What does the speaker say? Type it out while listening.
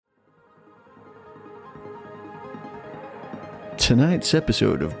Tonight's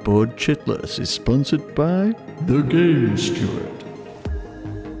episode of Board Chitless is sponsored by The Game Steward.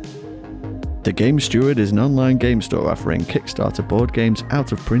 The Game Steward is an online game store offering Kickstarter board games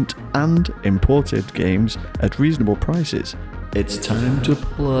out of print and imported games at reasonable prices. It's time to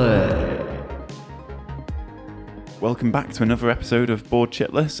play. Welcome back to another episode of Board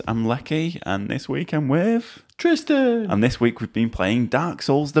Chitless. I'm Lecky, and this week I'm with Tristan. And this week we've been playing Dark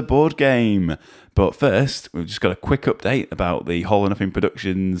Souls, the board game. But first, we've just got a quick update about the Hollow Nothing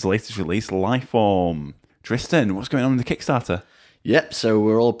Productions' latest release, Lifeform. Tristan, what's going on with the Kickstarter? Yep, so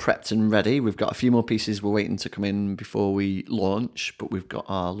we're all prepped and ready. We've got a few more pieces we're waiting to come in before we launch, but we've got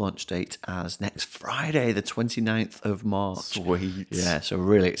our launch date as next Friday, the 29th of March. Sweet. Yeah, so we're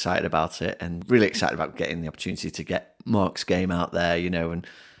really excited about it and really excited about getting the opportunity to get Mark's game out there, you know,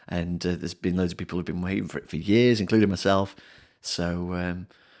 and there's been loads of people who've been waiting for it for years, including myself. So,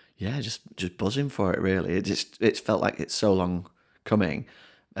 yeah, just buzzing for it, really. It's felt like it's so long coming,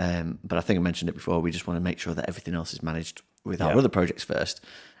 but I think I mentioned it before. We just want to make sure that everything else is managed with our other projects first,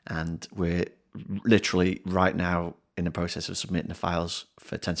 and we're literally right now in the process of submitting the files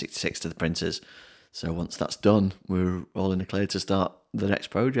for 1066 to the printers. So once that's done, we're all in the clear to start the next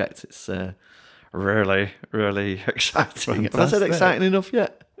project. It's really, really exciting. Have I said exciting enough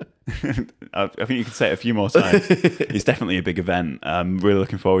yet? I think you could say it a few more times. It's definitely a big event. I'm really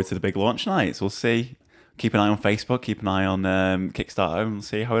looking forward to the big launch nights. We'll see. Keep an eye on Facebook, keep an eye on Kickstarter, and we'll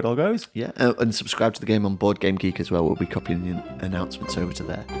see how it all goes. Yeah, and subscribe to the game on Board Game Geek as well. We'll be copying the announcements over to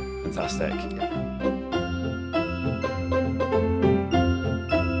there. Fantastic.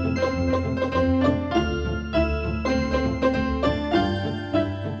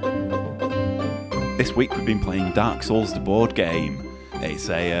 This week we've been playing Dark Souls, the board game. It's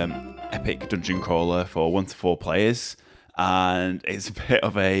a epic dungeon crawler for 1 to 4 players. And it's a bit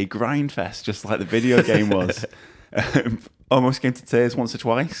of a grind fest, just like the video game was. Almost came to tears once or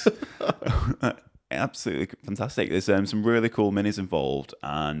twice. Absolutely fantastic. There's some really cool minis involved,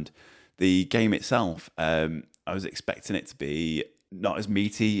 and the game itself, I was expecting it to be not as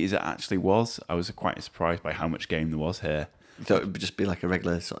meaty as it actually was. I was quite surprised by how much game there was here. You thought it would just be like a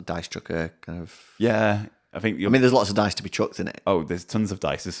regular sort of dice chucker kind of... Yeah. I mean, there's lots of dice to be chucked in it. Oh, there's tons of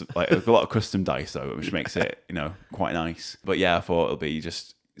dice. There's like a lot of custom dice, though, which makes it, quite nice. But yeah, I thought it'll be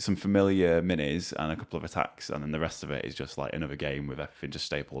just some familiar minis and a couple of attacks, and then the rest of it is just like another game with everything just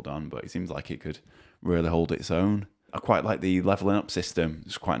stapled on. But it seems like it could really hold its own. I quite like the leveling up system.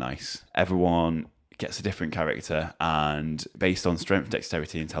 It's quite nice. Everyone gets a different character, and based on strength,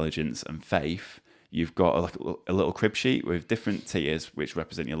 dexterity, intelligence, and faith, you've got a little crib sheet with different tiers which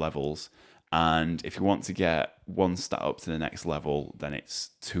represent your levels. And if you want to get one stat up to the next level, then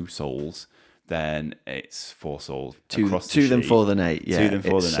it's 2 souls. Then it's 4 souls. Two than 4 than 8. Yeah, 2 than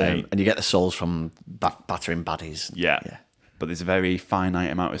 4 than 8. And you get the souls from battering baddies. Yeah. But there's a very finite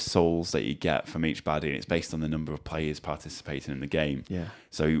amount of souls that you get from each baddie, and it's based on the number of players participating in the game. Yeah.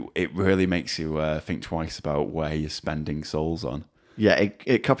 So it really makes you think twice about where you're spending souls on. Yeah,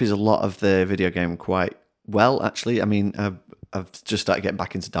 it copies a lot of the video game quite well, actually. I mean, I've just started getting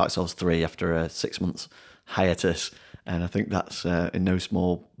back into Dark Souls 3 after a 6 months hiatus, and I think that's in no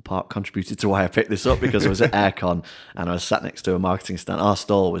small part contributed to why I picked this up, because I was at Aircon and I was sat next to a marketing stand. Our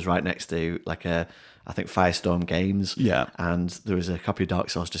stall was right next to I think Firestorm Games. Yeah. And there was a copy of Dark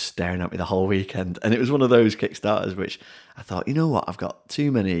Souls just staring at me the whole weekend, and it was one of those Kickstarters which I thought, you know what, I've got too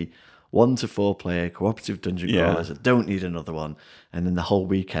many 1 to 4 player cooperative dungeon crawlers. I don't need another one. And then the whole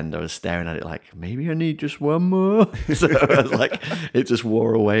weekend I was staring at it like, maybe I need just one more. So I was like, it just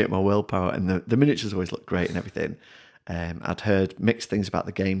wore away at my willpower. And the miniatures always look great and everything. I'd heard mixed things about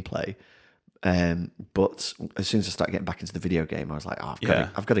the gameplay. But as soon as I started getting back into the video game, I was like,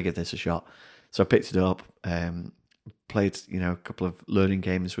 I've got to give this a shot. So I picked it up, played a couple of learning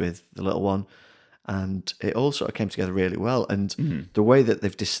games with the little one. And it all sort of came together really well. And the way that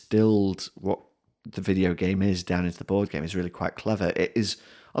they've distilled what the video game is down into the board game is really quite clever. It is,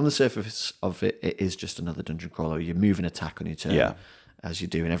 on the surface of it, it is just another dungeon crawler. You move and attack on your turn, as you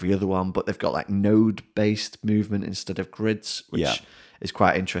do in every other one. But they've got like node-based movement instead of grids, which is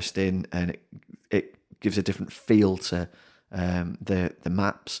quite interesting. And it gives a different feel to the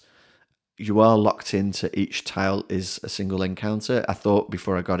maps. You are locked into each tile is a single encounter. I thought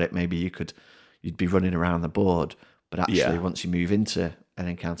before I got it, maybe you'd be running around the board, but actually once you move into an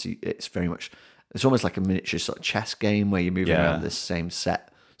encounter, it's almost like a miniature sort of chess game where you're moving around this same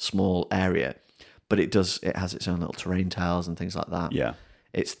set small area, but it has its own little terrain tiles and things like that. Yeah.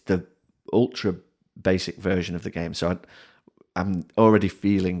 It's the ultra basic version of the game. So I'm already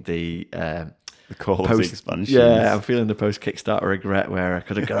feeling the quality expansions. Yeah, I'm feeling the post Kickstarter regret where I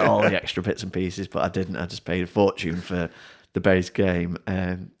could have got all the extra bits and pieces, but I didn't. I just paid a fortune for the base game.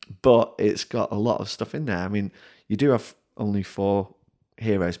 But it's got a lot of stuff in there. I mean, you do have only 4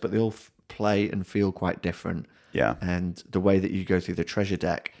 heroes, but they all play and feel quite different. Yeah. And the way that you go through the treasure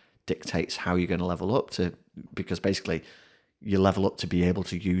deck dictates how you're going to level up to, because basically you level up to be able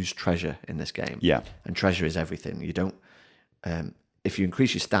to use treasure in this game. Yeah. And treasure is everything. You don't, if you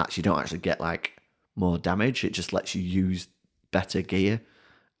increase your stats, you don't actually get like more damage. It just lets you use better gear.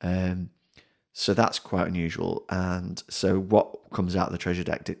 So that's quite unusual. And so what comes out of the treasure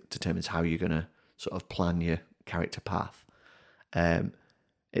deck determines how you're going to sort of plan your character path.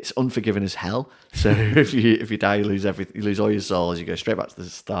 It's unforgiving as hell. So if you die, you lose everything. You lose all your souls. You go straight back to the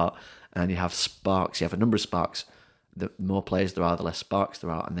start, and you have sparks. You have a number of sparks. The more players there are, the less sparks there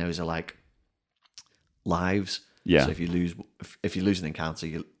are, and those are like lives. Yeah. So if you lose an encounter,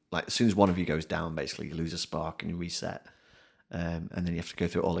 you like as soon as one of you goes down, basically you lose a spark and you reset, and then you have to go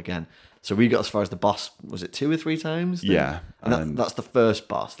through it all again. So we got as far as the boss. Was it 2 or 3 times? Yeah. And that's the first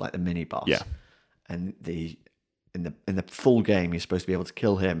boss, like the mini boss. Yeah. And in the full game, you're supposed to be able to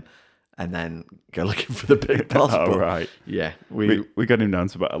kill him and then go looking for the big boss. Oh, right. Yeah. We got him down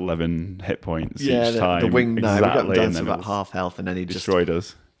to about 11 hit points each time. The wing knight, exactly, we got him and down to then about half health, and then he destroyed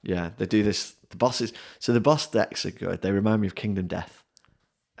us. Yeah, they do this. The bosses. So the boss decks are good. They remind me of Kingdom Death.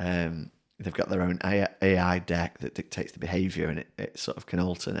 They've got their own AI deck that dictates the behavior, and it sort of can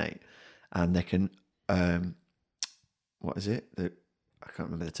alternate. And they can, what is it? I can't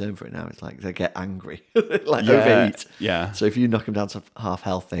remember the term for it now. It's like they get angry, like overheat. Yeah. So if you knock them down to half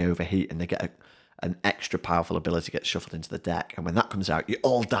health, they overheat, and they get an extra powerful ability gets shuffled into the deck. And when that comes out, you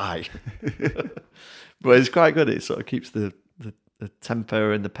all die. But it's quite good. It sort of keeps the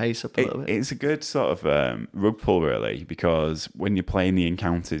tempo and the pace up a little bit. It's a good sort of rug pull, really, because when you're playing the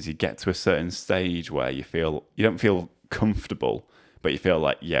encounters, you get to a certain stage where you don't feel comfortable, but you feel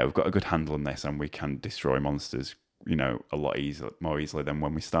like, yeah, we've got a good handle on this and we can destroy monsters, a lot more easily than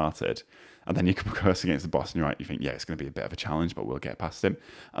when we started. And then you come across against the boss and you think, yeah, it's going to be a bit of a challenge, but we'll get past him.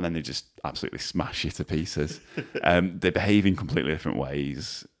 And then they just absolutely smash you to pieces. They behave in completely different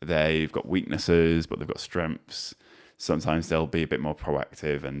ways. They've got weaknesses, but they've got strengths. Sometimes they'll be a bit more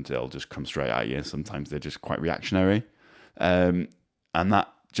proactive and they'll just come straight at you. Sometimes they're just quite reactionary. And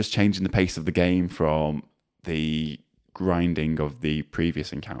that just changing the pace of the game from the grinding of the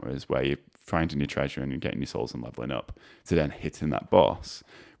previous encounters where you're finding your treasure and you're getting your souls and leveling up to then hitting that boss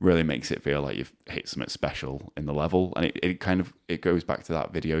really makes it feel like you've hit something special in the level. And it goes back to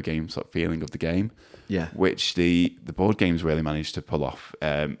that video game sort of feeling of the game. Yeah. Which the board games really managed to pull off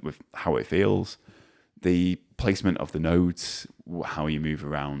with how it feels. The placement of the nodes, how you move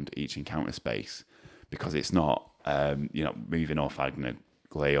around each encounter space, because it's not you're not moving orthogonally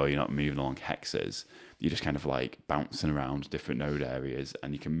or you're not moving along hexes. You're just kind of like bouncing around different node areas,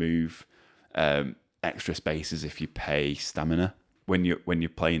 and you can move extra spaces if you pay stamina. When you're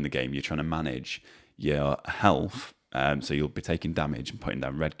playing the game, you're trying to manage your health, so you'll be taking damage and putting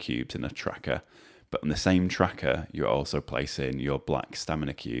down red cubes in a tracker. But on the same tracker, you're also placing your black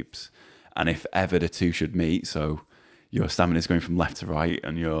stamina cubes. And if ever the two should meet, so your stamina is going from left to right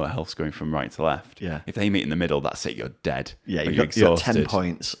and your health's going from right to left. Yeah. If they meet in the middle, that's it. You're dead. Yeah, you've got 10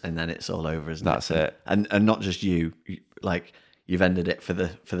 points and then it's all over, isn't that's it? And not just you, like you've ended it for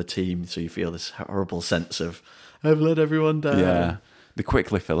the team, so you feel this horrible sense of I've let everyone down. Yeah, they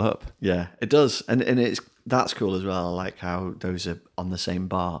quickly fill up. Yeah, it does, and that's cool as well. I like how those are on the same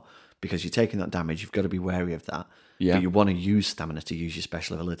bar because you're taking that damage. You've got to be wary of that. Yeah. But you want to use stamina to use your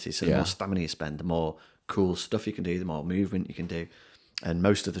special abilities. So the Yeah. more stamina you spend, the more cool stuff you can do, the more movement you can do. And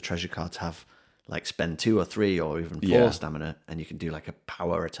most of the treasure cards have like spend 2 or 3 or even 4 Yeah. stamina, and you can do like a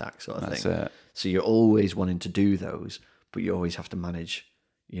power attack sort of That's thing. it. So you're always wanting to do those, but you always have to manage,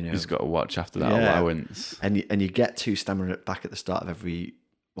 You just got to watch after that allowance. And you get 2 stamina back at the start of every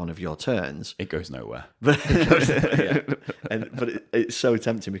one of your turns. It goes nowhere. But it's so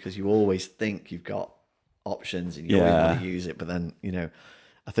tempting because you always think you've got options and you always want to use it. But then,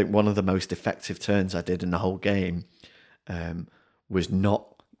 I think one of the most effective turns I did in the whole game was not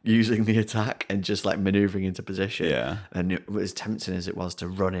using the attack and just like maneuvering into position. Yeah. And it was tempting as it was to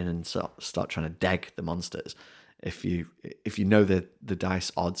run in and start trying to deg the monsters. If you know the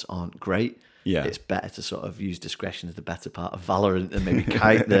dice odds aren't great, it's better to sort of use discretion as the better part of Valorant and maybe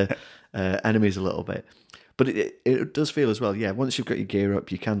kite the enemies a little bit. But it does feel as well, once you've got your gear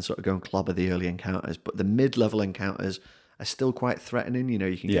up, you can sort of go and clobber the early encounters. But the mid-level encounters are still quite threatening. You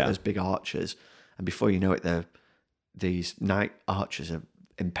can get those big archers, and before you know it, these knight archers are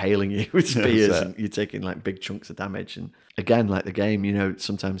impaling you with spears, and you're taking like big chunks of damage. And again, like the game,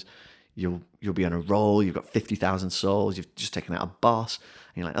 sometimes you'll be on a roll. You've got 50,000 souls. You've just taken out a boss,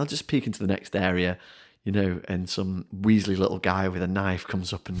 and you're like, I'll just peek into the next area. you know, and some Weasley little guy with a knife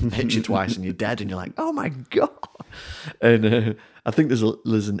comes up and hits you twice and you're dead, and you're like, oh my God. And I think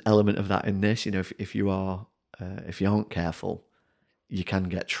there's an element of that in this, you know, if you aren't careful, you can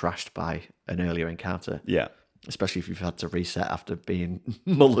get trashed by an earlier encounter. Yeah. Especially if you've had to reset after being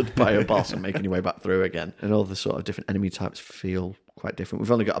mullered by a boss and making your way back through again. And all the sort of different enemy types feel quite different.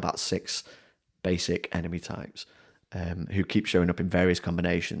 We've only got about 6 basic enemy types who keep showing up in various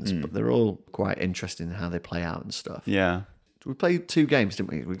combinations, but they're all quite interesting in how they play out and stuff. Yeah. We played 2 games, didn't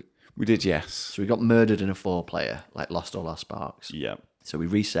we? We did, yes. So we got murdered in a 4-player, like Lost All Our Sparks. Yeah. So we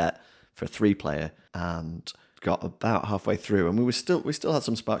reset for a 3-player and got about halfway through, and we still had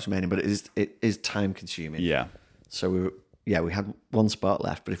some sparks remaining, but it is time consuming. Yeah. So we had 1 spark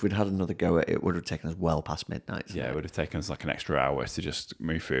left, but if we'd had another go at it, it would have taken us well past midnight. Yeah, it would have taken us like an extra hour to just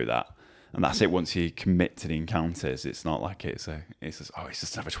move through that. And that's it. Once you commit to the encounters, it's not like it's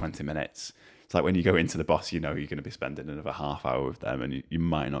just another 20 minutes. It's like when you go into the boss, you know you're going to be spending another half hour with them, and you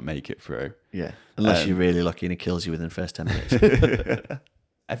might not make it through. Yeah, unless you're really lucky and it kills you within the first 10 minutes.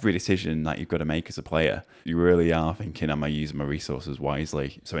 Every decision that you've got to make as a player, you really are thinking, am I using my resources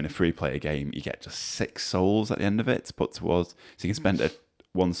wisely? So in a 3-player game, you get just 6 souls at the end of it to put towards. So you can spend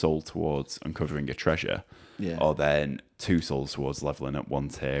 1 soul towards uncovering a treasure, or then 2 souls towards leveling up 1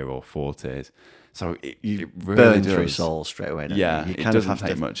 tier or 4 tiers. So it really burn through souls straight away. Yeah, you it doesn't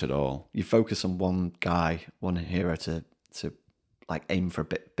take much at all. You focus on one guy, one hero to like aim for a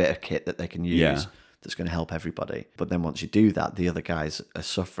bit of kit that they can use. That's going to help everybody. But then once you do that, the other guys are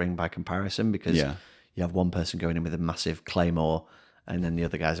suffering by comparison because you have one person going in with a massive claymore, and then the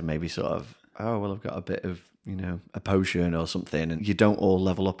other guys are maybe sort of, oh, well, I've got a bit of, you know, a potion or something, and you don't all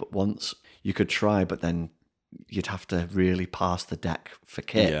level up at once. You could try, but then you'd have to really pass the deck for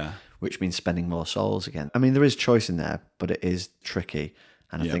kit, which means spending more souls again. I mean, there is choice in there, but it is tricky.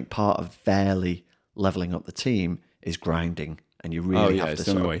 And I think part of fairly leveling up the team is grinding. And you really have to. It's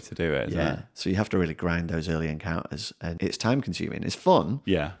the only way to do it. Isn't it? So you have to really grind those early encounters, and it's time consuming. It's fun,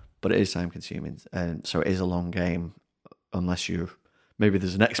 but it is time consuming, and so it is a long game. Unless maybe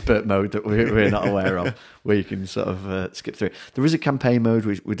there's an expert mode that we're not aware of, where you can sort of skip through. There is a campaign mode,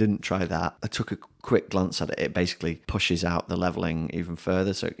 which we didn't try that. I took a quick glance at it. It basically pushes out the leveling even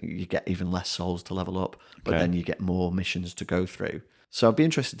further, so you get even less souls to level up, but then you get more missions to go through. So I'd be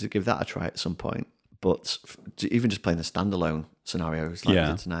interested to give that a try at some point. But even just playing the standalone scenarios like we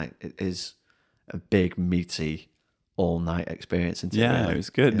did tonight, it is a big, meaty, all-night experience. It was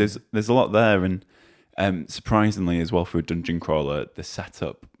good. Yeah. There's a lot there, and surprisingly as well for a dungeon crawler, the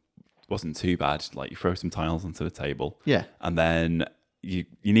setup wasn't too bad. Like you throw some tiles onto the table, and then you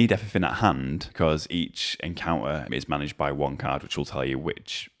need everything at hand because each encounter is managed by 1 card, which will tell you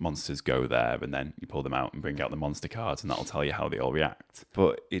which monsters go there, and then you pull them out and bring out the monster cards, and that'll tell you how they all react.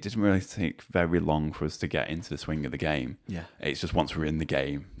 But it didn't really take very long for us to get into the swing of the game. Yeah, it's just once we're in the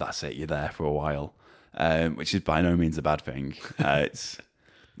game, that's it. You're there for a while, which is by no means a bad thing. It's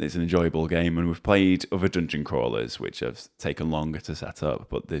an enjoyable game, and we've played other dungeon crawlers which have taken longer to set up,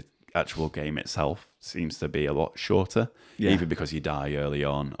 but the actual game itself seems to be a lot shorter, either because you die early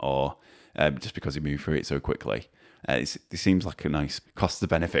on or just because you move through it so quickly. It seems like a nice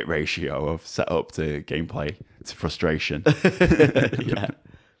cost-to-benefit ratio of setup to gameplay to frustration.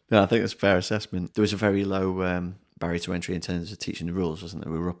 No, I think that's a fair assessment. There was a very low barrier to entry in terms of teaching the rules, wasn't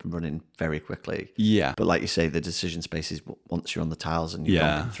there? We were up and running very quickly. Yeah. But like you say, the decision space is once you're on the tiles and you're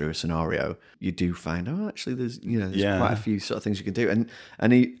bumping through a scenario, you do find, actually there's quite a few sort of things you can do.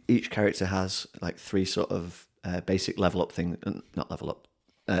 And each character has like 3 sort of basic level up thing, not level up,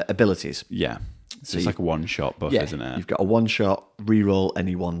 abilities. Yeah. So it's like a one-shot buff, isn't it? You've got a one-shot, reroll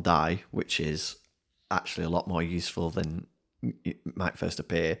any 1 die, which is actually a lot more useful than it might first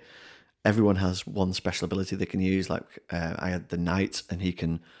appear. Everyone has 1 special ability they can use. Like I had the Knight, and he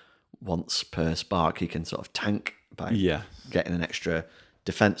can, once per spark, he can sort of tank by getting an extra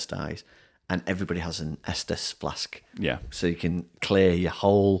defense dice. And everybody has an Estus flask. Yeah. So you can clear your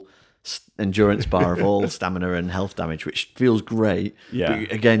whole endurance bar of all stamina and health damage, which feels great. Yeah.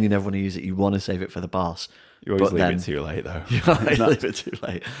 But again, you never want to use it. You want to save it for the boss. You always leave it too late, though. You always leave it too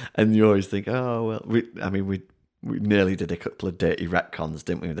late. And you always think, we nearly did a couple of dirty retcons,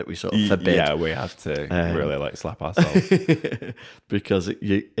 didn't we? That we sort of forbid. Yeah, we have to really slap ourselves. Because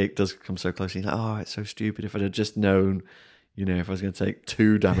it does come so close. You're like, it's so stupid. If I'd have just known, if I was going to take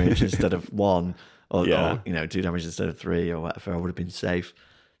 2 damage instead of 1, or 2 damage instead of 3 or whatever, I would have been safe.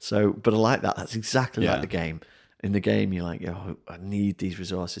 So, but I like that. That's exactly like the game. In the game, you're like, I need these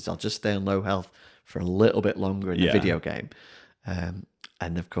resources. I'll just stay on low health for a little bit longer in the video game.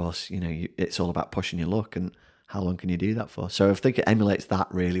 And of course, it's all about pushing your luck and how long can you do that for? So I think it emulates that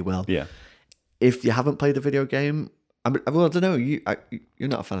really well. Yeah. if you haven't played the video game, I don't know. You're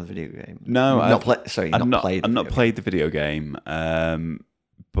not a fan of the video game. No, I've not played the video game,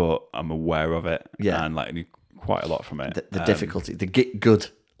 but I'm aware of it. Yeah, and like quite a lot from it. The difficulty, the get good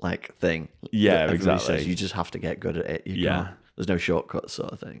like thing. Yeah, exactly. Says you just have to get good at it. There's no shortcuts,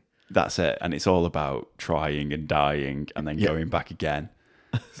 sort of thing. That's it, and it's all about trying and dying and then going back again.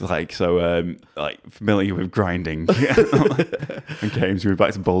 Like familiar with grinding and games. We're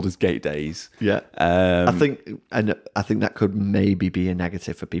back to Baldur's Gate days. Yeah, I think that could maybe be a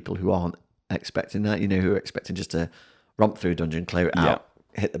negative for people who aren't expecting that. Who are expecting just to romp through a dungeon, clear it out,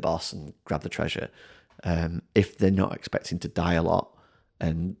 hit the boss, and grab the treasure. If they're not expecting to die a lot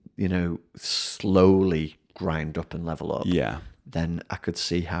and slowly grind up and level up, then I could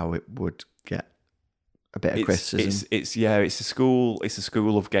see how it would get a bit of criticism. It's a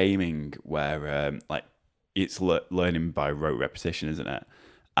school of gaming where it's learning by rote repetition, isn't it?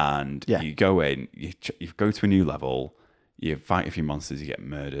 And you go in, you go to a new level, you fight a few monsters, you get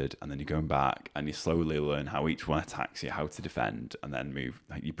murdered, and then you're going back and you slowly learn how each one attacks you, how to defend, and then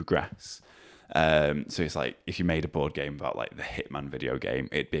you progress. So it's like if you made a board game about like the Hitman video game,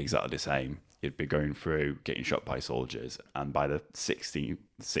 it'd be exactly the same. You'd be going through, getting shot by soldiers, and by the 16th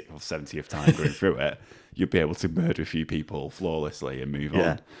or 70th time going through it, you'd be able to murder a few people flawlessly and move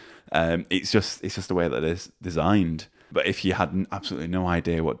on. It's just the way that it's designed. But if you had absolutely no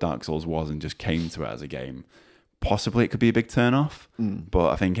idea what Dark Souls was and just came to it as a game, possibly it could be a big turn-off.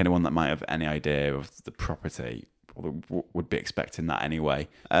 But I think anyone that might have any idea of the property would be expecting that anyway.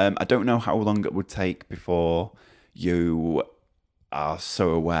 I don't know how long it would take before you are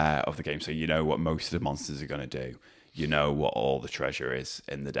so aware of the game, so you know what most of the monsters are going to do. You know what all the treasure is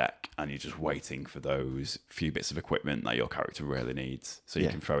in the deck, and you're just waiting for those few bits of equipment that your character really needs, so you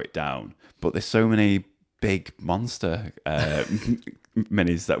can throw it down. But there's so many big monster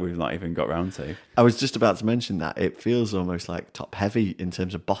minis that we've not even got round to. I was just about to mention that. It feels almost like top-heavy in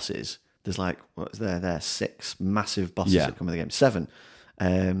terms of bosses. There's like, what's there? 6 massive bosses that come with the game. 7.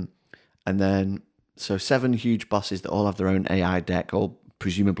 And then... So 7 huge bosses that all have their own AI deck, all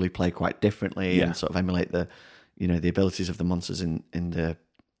presumably play quite differently and sort of emulate the abilities of the monsters in the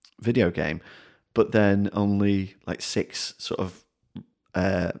video game. But then only like 6 sort of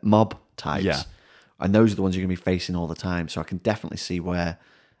mob types. Yeah. And those are the ones you're going to be facing all the time. So I can definitely see where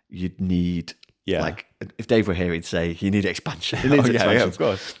you'd need, like, if Dave were here, he'd say you need expansion. Yeah, of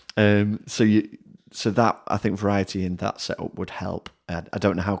course. So that, I think, variety in that setup would help. I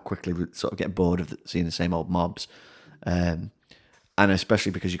don't know how quickly we'd sort of get bored of seeing the same old mobs. And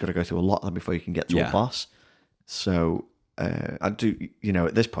especially because you've got to go through a lot of them before you can get to a boss. So I do,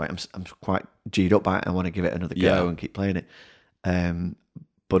 at this point, I'm quite G'd up by it. I want to give it another go and keep playing it.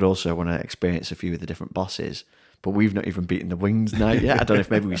 But also I want to experience a few of the different bosses. But we've not even beaten the Winged Knight yet. I don't know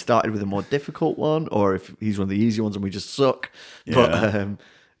if maybe we started with a more difficult one or if he's one of the easy ones and we just suck. Yeah.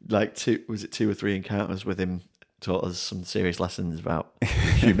 But 2 or 3 encounters with him taught us some serious lessons about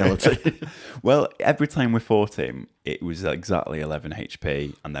humility. Well, every time we fought him, it was exactly 11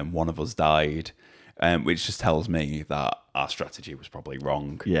 HP, and then one of us died, which just tells me that our strategy was probably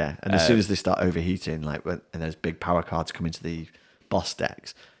wrong. Yeah, and as soon as they start overheating, and there's big power cards come into the boss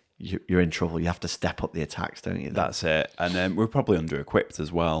decks, you're in trouble. You have to step up the attacks, don't you? That's it. And we're probably under-equipped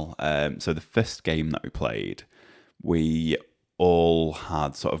as well. So the first game that we played, we all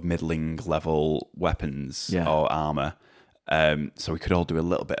had sort of middling level weapons or armor. So we could all do a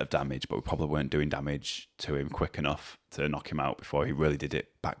little bit of damage, but we probably weren't doing damage to him quick enough to knock him out before he really did it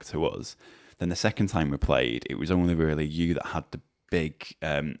back to us. Then the second time we played, it was only really you that had the big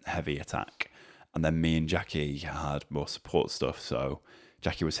heavy attack. And then me and Jackie had more support stuff. So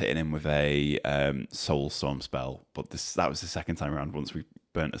Jackie was hitting him with a Soul Storm spell, but that was the second time around once we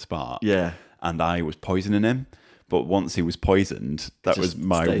burnt a spark. Yeah. And I was poisoning him. But once he was poisoned, that was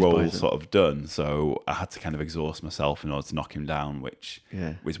my role sort of done. So I had to kind of exhaust myself in order to knock him down, which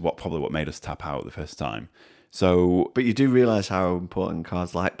was probably what made us tap out the first time. So, but you do realise how important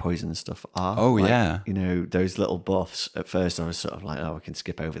cards like poison and stuff are. Oh, yeah. Those little buffs, at first I was sort of like, oh, we can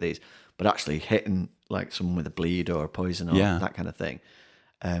skip over these. But actually hitting like someone with a bleed or a poison or that kind of thing,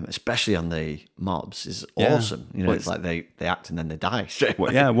 especially on the mobs, is awesome. It's like they act and then they die straight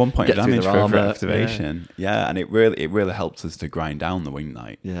away. 1 point of damage for every activation. Yeah, and it really helps us to grind down the Winged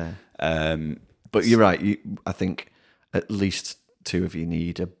Knight. Yeah. But you're right. I think at least 2 of you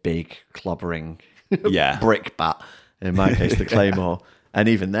need a big clobbering brick bat. In my case, the Claymore. And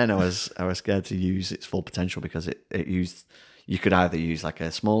even then, I was scared to use its full potential because you could either use like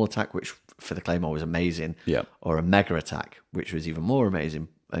a small attack, which for the Claymore was amazing, or a mega attack, which was even more amazing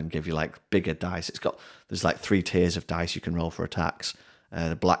and give you like bigger dice. There's like 3 tiers of dice you can roll for attacks,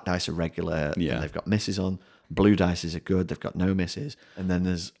 The black dice are regular, Yeah. and they've got misses on. Blue dice are good, they've got no misses. And then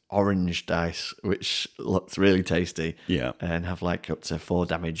there's orange dice, which looks really tasty. Yeah. And have like up to 4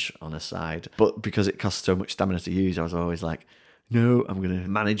 damage on a side. But because it costs so much stamina to use, I was always like, no, I'm going to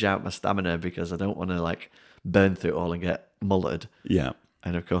manage out my stamina because I don't want to like burn through it all and get mullered. Yeah.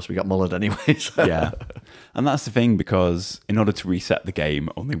 And of course, we got mullered anyway. So. Yeah. And that's the thing, because in order to reset the game,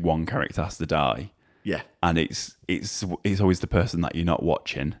 only one character has to die. Yeah. And it's always the person that you're not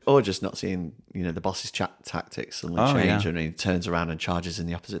watching. Or just not seeing, the boss's tactics suddenly change, and he turns around and charges in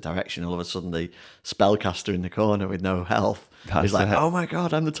the opposite direction. All of a sudden, the spellcaster in the corner with no health is like, oh my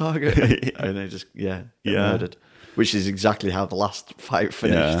God, I'm the target. And they just, get murdered. Which is exactly how the last fight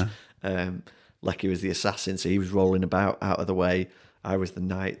finished. Lecky was the assassin, so he was rolling about out of the way. I was the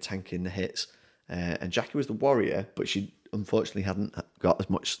knight tanking the hits. And Jackie was the warrior, but she unfortunately hadn't got as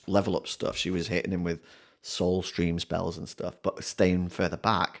much level up stuff. She was hitting him with soul stream spells and stuff, but staying further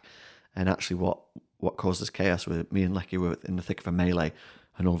back. And actually what caused us chaos was me and Lecky were in the thick of a melee,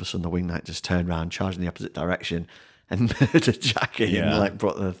 and all of a sudden the wing knight just turned around, charged in the opposite direction, and murdered Jackie, and like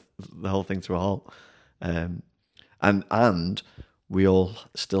brought the whole thing to a halt. And we all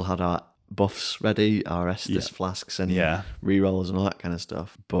still had our buffs ready, our Estus flasks and rerolls and all that kind of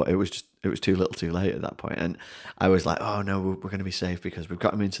stuff. But it was too little too late at that point. And I was like, oh no, we're going to be safe because we've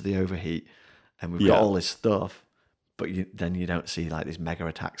got him into the overheat and we've got all this stuff. But then you don't see like these mega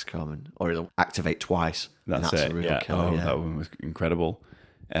attacks coming, or it'll activate twice. That's it. A real killer. That one was incredible.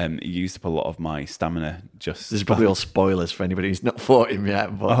 It used up a lot of my stamina. This is probably all spoilers for anybody who's not fought him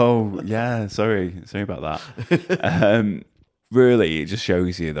yet. But... Oh yeah, sorry about that. Really, it just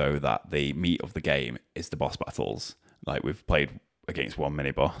shows you though that the meat of the game is the boss battles. Like, we've played against one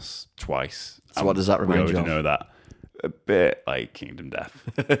mini boss twice. So what does that remind you of? We know that. A bit like Kingdom Death.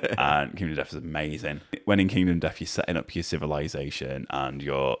 And Kingdom Death is amazing. When in Kingdom Death, you're setting up your civilization and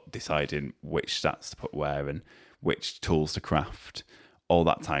you're deciding which stats to put where and which tools to craft. All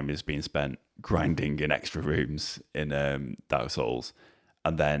that time is being spent grinding in extra rooms in Dark Souls.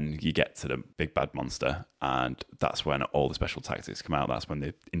 And then you get to the big bad monster, and that's when all the special tactics come out. That's when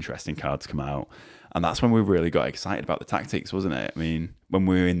the interesting cards come out. And that's when we really got excited about the tactics, wasn't it? I mean, when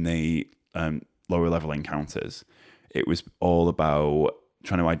we were in the lower level encounters, it was all about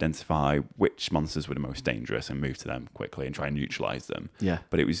trying to identify which monsters were the most dangerous and move to them quickly and try and neutralize them. Yeah.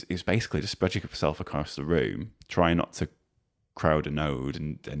 But it was basically just spread yourself across the room, try not to crowd a node,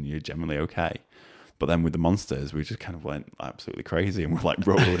 and you're generally okay. But then with the monsters, we just kind of went absolutely crazy and we're like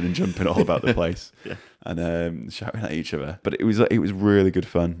rolling and jumping all about the place and shouting at each other. But it was really good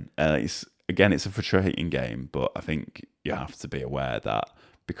fun. It's a frustrating game, but I think you have to be aware that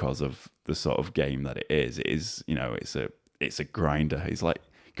because of the sort of game that it is, it's a grinder. It's like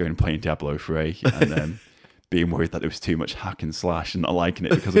going and playing Diablo 3 and then being worried that there was too much hack and slash and not liking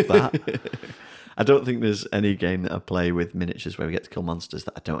it because of that. I don't think there's any game that I play with miniatures where we get to kill monsters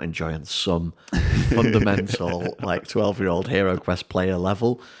that I don't enjoy on some fundamental, like 12-year-old Hero Quest player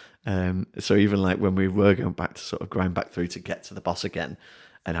level. So even like when we were going back to sort of grind back through to get to the boss again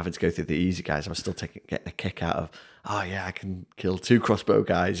and having to go through the easy guys, I was still getting a kick out of, oh yeah, I can kill 2 crossbow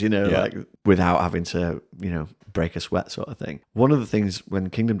guys, like without having to, break a sweat sort of thing. One of the things when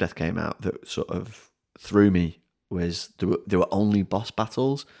Kingdom Death came out that sort of threw me was there were only boss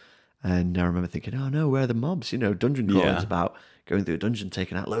battles. And I remember thinking, oh no, where are the mobs? Dungeon crawling is about going through a dungeon,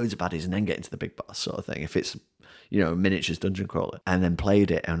 taking out loads of baddies and then getting to the big boss sort of thing. If it's, a miniatures dungeon crawler. And then played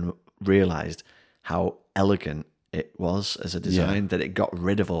it and realised how elegant it was as a design, that it got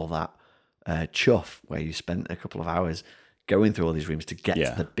rid of all that chuff where you spent a couple of hours going through all these rooms to get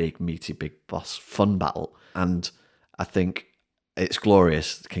to the big, meaty, big boss fun battle. And I think it's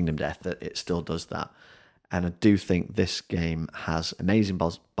glorious, Kingdom Death, that it still does that. And I do think this game has amazing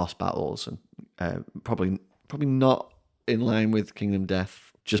boss battles, and probably not in line with Kingdom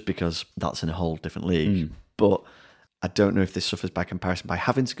Death, just because that's in a whole different league. But I don't know if this suffers by comparison by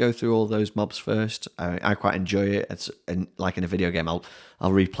having to go through all those mobs first. I quite enjoy it. Like in a video game, I'll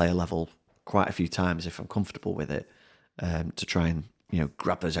replay a level quite a few times if I'm comfortable with it, to try and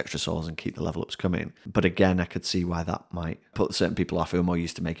grab those extra souls and keep the level ups coming. But again, I could see why that might put certain people off who are more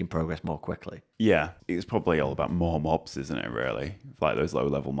used to making progress more quickly. Yeah, it's probably all about more mobs, isn't it, really? Like those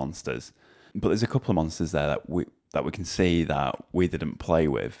low-level monsters. But there's a couple of monsters there that we can see that we didn't play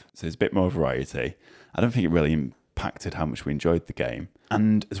with. So there's a bit more variety. I don't think it really impacted how much we enjoyed the game.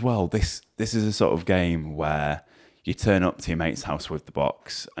 And as well, this is a sort of game where you turn up to your mate's house with the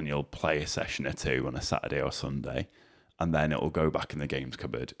box and you'll play a session or 2 on a Saturday or Sunday. And then it'll go back in the games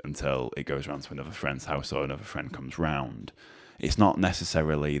cupboard until it goes around to another friend's house or another friend comes round. it's not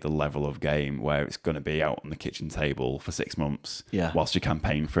necessarily the level of game where it's going to be out on the kitchen table for 6 months whilst you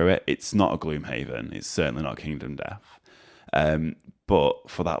campaign through it. It's not a Gloomhaven. It's certainly not Kingdom Death. But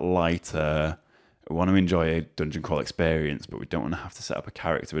for that lighter, we want to enjoy a dungeon crawl experience, but we don't want to have to set up a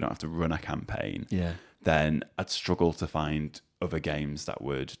character. We don't have to run a campaign. Yeah. Then I'd struggle to find other games that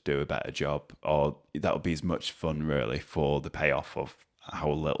would do a better job, or that would be as much fun really for the payoff of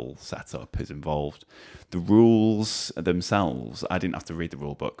how little setup is involved. The rules themselves, I didn't have to read the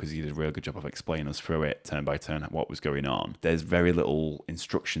rule book because you did a real good job of explaining us through it turn by turn what was going on. There's very little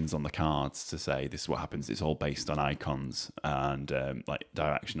instructions on the cards to say this is what happens. It's all based on icons and like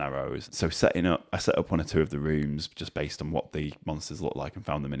direction arrows. So I set up 1 or 2 of the rooms just based on what the monsters look like and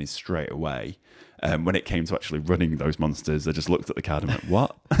found them in straight away. When it came to actually running those monsters, I just looked at the card and went,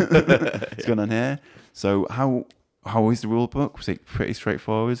 what? What's going on here? So how is the rule book? Was it pretty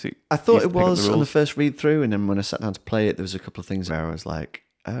straightforward? I thought it was on the first read through, and then when I sat down to play it, there was a couple of things where I was like,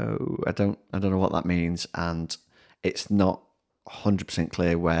 "Oh, I don't know what that means," and it's not 100%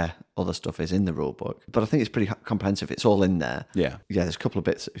 clear where other stuff is in the rule book. But I think it's pretty comprehensive. It's all in there. Yeah. There's a couple of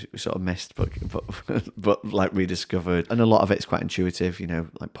bits we sort of missed, but like rediscovered, and a lot of it's quite intuitive.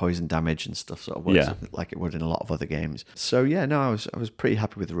 Like poison damage and stuff sort of works like it would in a lot of other games. So I was pretty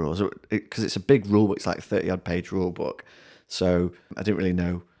happy with the rules because it's a big rule book. It's like 30-odd page rule book, so I didn't really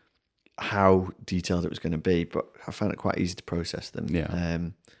know how detailed it was going to be, but I found it quite easy to process them. Yeah.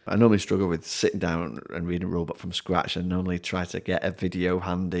 I normally struggle with sitting down and reading a rulebook from scratch, and normally try to get a video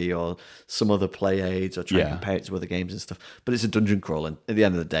handy or some other play aids or try and compare it to other games and stuff. But it's a dungeon crawl, and at the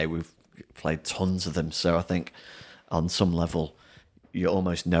end of the day, we've played tons of them, so I think on some level you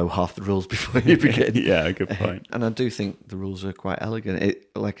almost know half the rules before you begin. Yeah, good point. And I do think the rules are quite elegant.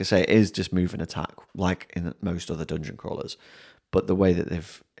 Like I say, it is just move and attack, like in most other dungeon crawlers. But the way that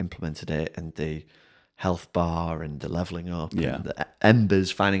they've implemented it, and the health bar and the leveling up and the embers,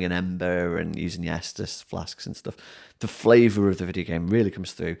 finding an ember and using the Estus flasks and stuff, the flavour of the video game really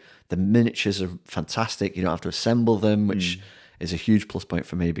comes through. The miniatures are fantastic. You don't have to assemble them, which is a huge plus point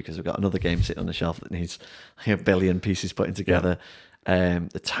for me because I've got another game sitting on the shelf that needs a billion pieces putting together.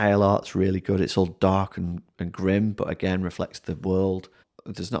 The tile art's really good. It's all dark and grim, but again reflects the world.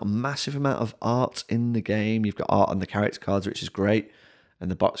 There's not a massive amount of art in the game. You've got art on the character cards, which is great,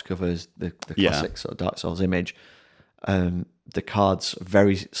 and the box covers the classic sort of Dark Souls image. The cards are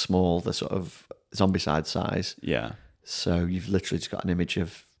very small. They're sort of zombicide size. Yeah. So you've literally just got an image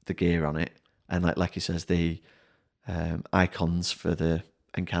of the gear on it, and like he says, the icons for the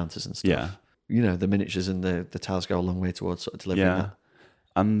encounters and stuff. Yeah. The miniatures and the tiles go a long way towards sort of delivering that.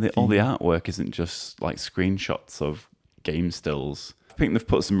 And all the artwork isn't just like screenshots of game stills. I think they've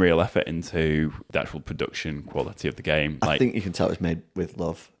put some real effort into the actual production quality of the game. I think you can tell it's made with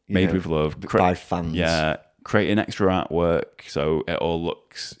love. With love. By fans. Yeah. Creating extra artwork, so it all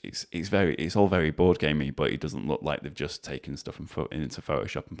looks, it's all very board gamey, but it doesn't look like they've just taken stuff and put it into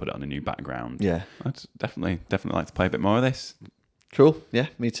Photoshop and put it on a new background. Yeah. I'd definitely like to play a bit more of this. Cool. Yeah,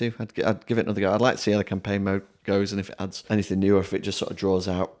 me too. I'd give it another go. I'd like to see how the campaign mode goes and if it adds anything new or if it just sort of draws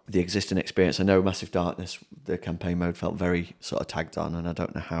out the existing experience. I know Massive Darkness, the campaign mode felt very sort of tagged on, and I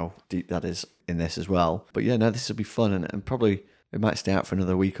don't know how deep that is in this as well. But yeah, no, this will be fun, and probably it might stay out for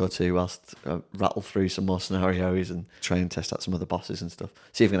another week or two whilst I rattle through some more scenarios and try and test out some other bosses and stuff.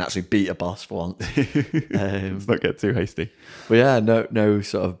 See if we can actually beat a boss for once. Let's not get too hasty. But yeah, no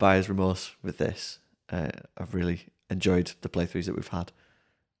sort of buyer's remorse with this. I've really enjoyed the playthroughs that we've had,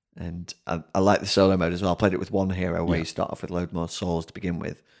 and I like the solo mode as well. I played it with one hero where you start off with a load more souls to begin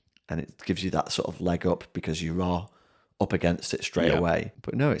with, and it gives you that sort of leg up because you are up against it straight away.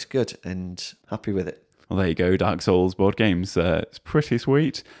 But no, it's good and happy with it. Well, there you go, Dark Souls board games. It's pretty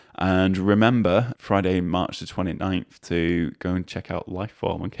sweet. And remember, Friday, March the 29th, to go and check out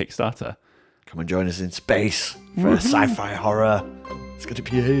Lifeform on Kickstarter. Come and join us in space for a sci-fi horror. It's going to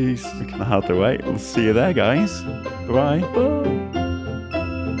be ace. We can't hardly wait. We'll see you there, guys. Bye-bye. Bye.